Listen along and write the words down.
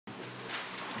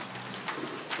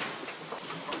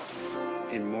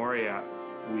In Moria,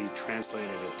 we translated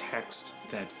a text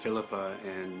that Philippa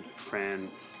and Fran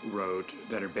wrote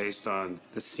that are based on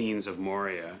the scenes of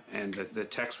Moria, and the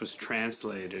text was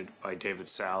translated by David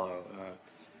Sallow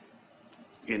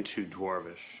into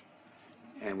Dwarvish.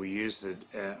 And we used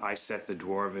I set the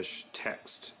Dwarvish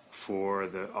text for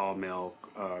the all-male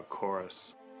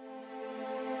chorus.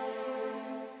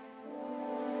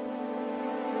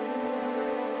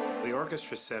 The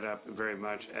orchestra set up very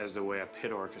much as the way a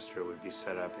pit orchestra would be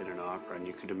set up in an opera, and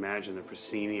you could imagine the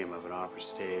proscenium of an opera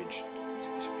stage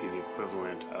to be the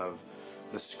equivalent of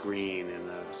the screen in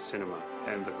a cinema.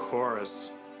 And the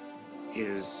chorus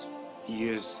is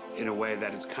used in a way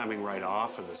that it's coming right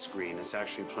off of the screen. It's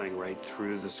actually playing right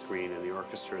through the screen, and the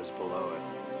orchestra is below it.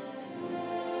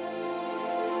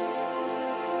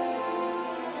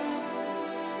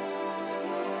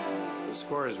 The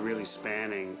score is really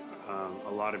spanning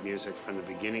a lot of music from the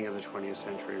beginning of the 20th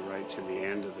century right to the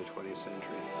end of the 20th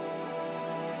century.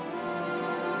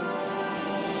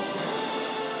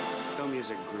 Film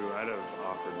music grew out of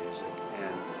opera music,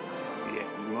 and the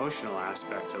emotional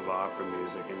aspect of opera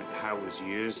music and how it was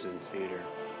used in theater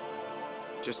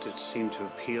just it seemed to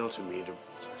appeal to me to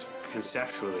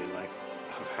conceptually, like,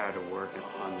 of how to work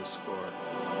on the score.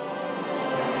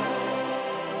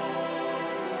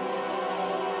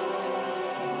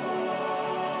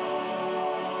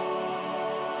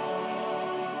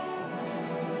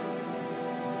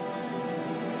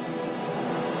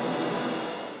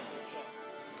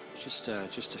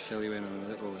 Just to fill you in on a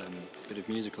little bit of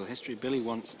musical history, Billy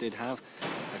once did have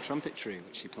a trumpet tree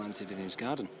which he planted in his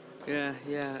garden. Yeah,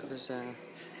 it was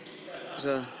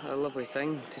a lovely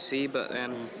thing to see, but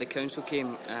the council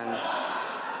came and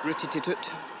rooted it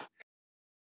out.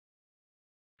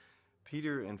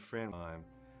 Peter and Fran time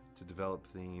to develop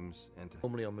themes and to...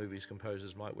 Normally on movies,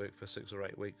 composers might work for 6 or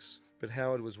 8 weeks, but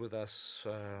Howard was with us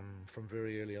from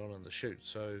very early on in the shoot,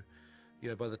 so you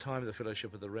know, by the time of the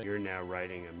Fellowship of the Ring... You're now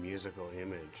writing a musical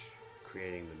image,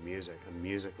 creating the music, a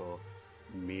musical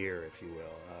mirror, if you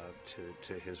will,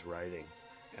 to his writing.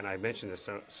 And I mention this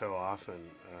so often,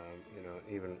 you know,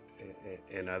 even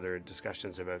in other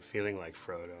discussions about feeling like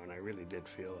Frodo, and I really did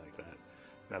feel like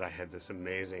that I had this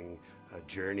amazing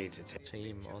journey to take.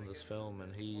 Team on this film,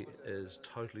 and he is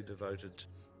totally devoted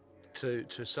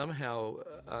to somehow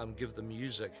give the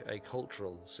music a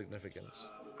cultural significance.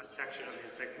 A section of the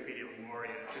Encyclopedia of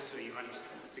Moria, just so you understand,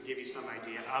 to give you some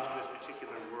idea of this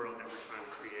particular world that we're trying to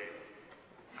create.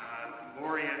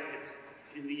 Moria, it's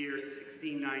in the year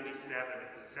 1697,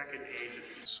 at the second age of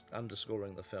the...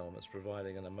 Underscoring the film, it's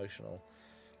providing an emotional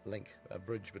link, a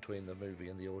bridge between the movie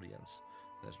and the audience,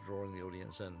 and it's drawing the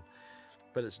audience in.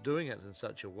 But it's doing it in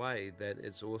such a way that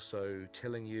it's also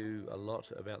telling you a lot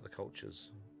about the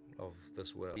cultures of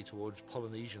this world. Towards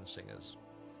Polynesian singers,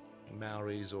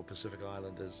 Maoris or Pacific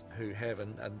Islanders, who have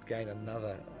and gain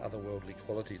another otherworldly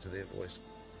quality to their voice.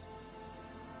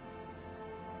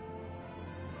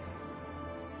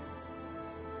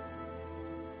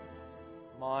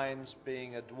 Mines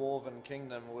being a dwarven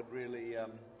kingdom would really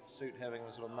suit having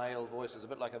a sort of male voices, a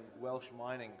bit like a Welsh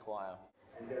mining choir.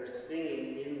 And they're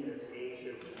singing in this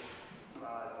ancient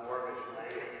dwarvish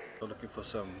language. They're looking for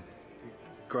some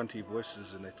grunty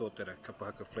voices, and they thought that a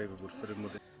kapahaka flavour would fit in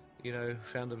with it. You know,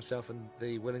 found himself in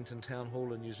the Wellington Town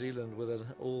Hall in New Zealand with an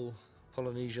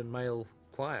all-Polynesian male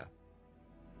choir.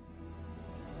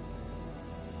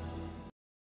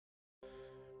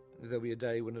 There'll be a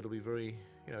day when it'll be very,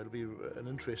 you know, it'll be an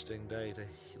interesting day to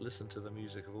listen to the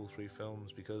music of all 3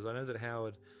 films, because I know that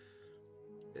Howard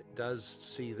does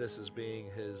see this as being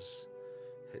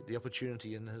the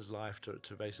opportunity in his life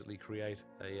to basically create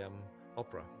a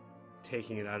opera.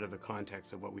 Taking it out of the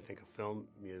context of what we think of film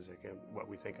music and what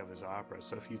we think of as opera.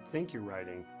 So if you think you're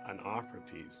writing an opera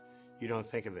piece, you don't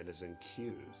think of it as in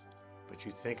cues, but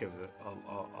you think of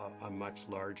a much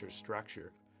larger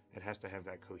structure. It has to have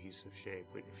that cohesive shape.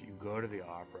 If you go to the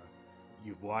opera,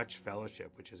 you've watched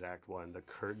Fellowship, which is Act 1, the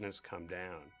curtain has come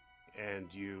down,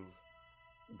 and you've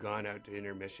gone out to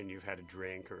intermission, you've had a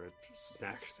drink or a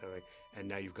snack or something, and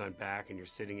now you've gone back and you're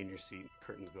sitting in your seat,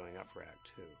 curtain's going up for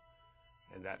Act 2.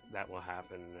 And that will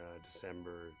happen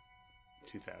December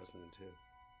 2002.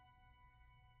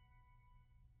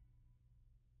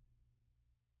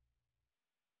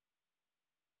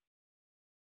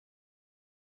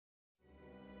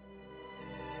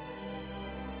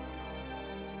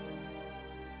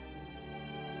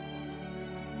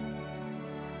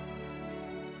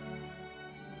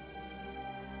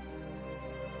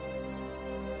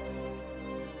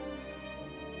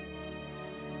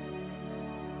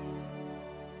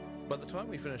 By the time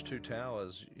we finished Two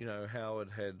Towers, you know, Howard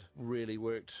had really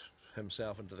worked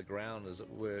himself into the ground as it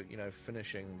were, you know,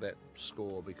 finishing that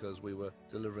score because we were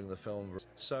delivering the film.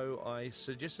 So I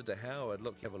suggested to Howard,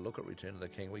 look, have a look at Return of the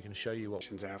King. We can show you what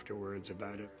afterwards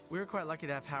about it. We were quite lucky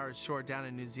to have Howard Shore down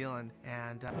in New Zealand,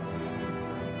 and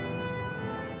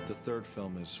the third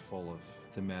film is full of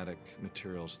thematic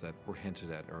materials that were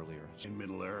hinted at earlier. In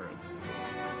Middle Earth.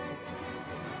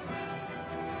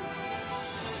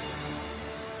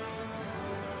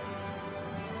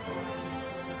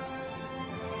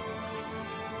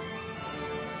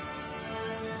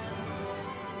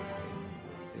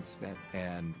 It's that,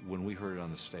 and when we heard it on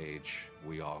the stage,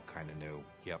 we all kind of knew,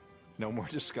 yep, no more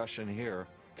discussion here.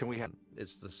 Can we have...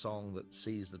 It's the song that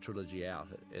sees the trilogy out,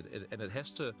 and it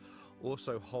has to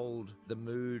also hold the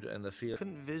mood and the feel.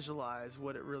 Couldn't visualize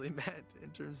what it really meant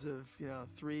in terms of, you know,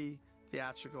 3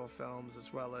 theatrical films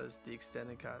as well as the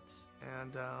extended cuts.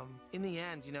 And in the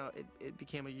end, you know, it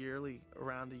became a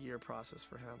around the year process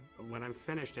for him. When I'm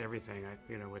finished everything,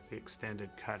 you know, with the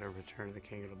extended cut of Return of the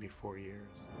King, it'll be 4 years.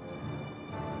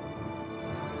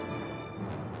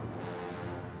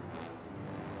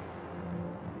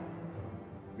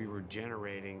 We were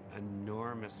generating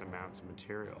enormous amounts of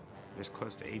material. There's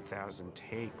close to 8,000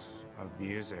 takes of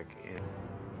music in.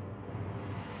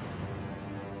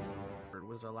 It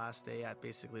was our last day at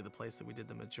basically the place that we did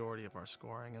the majority of our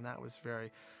scoring, and that was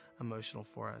very emotional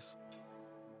for us.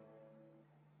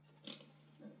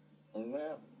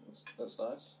 Yeah, that's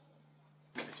nice.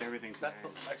 It's everything.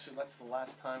 Actually, that's the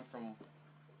last time from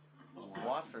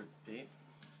Watford, Pete.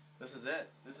 This is it.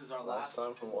 This is our last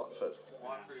time from Watford.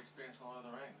 Watford experience in Lord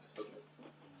of the Rings.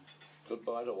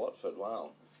 Goodbye to Watford.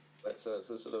 Wow, that's sort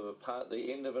of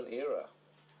the end of an era.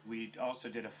 We also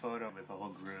did a photo with the whole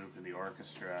group and the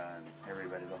orchestra and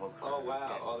everybody, the whole crew. Oh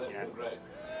wow! Oh, that would be great.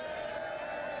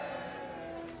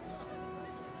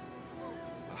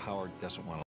 Howard doesn't want to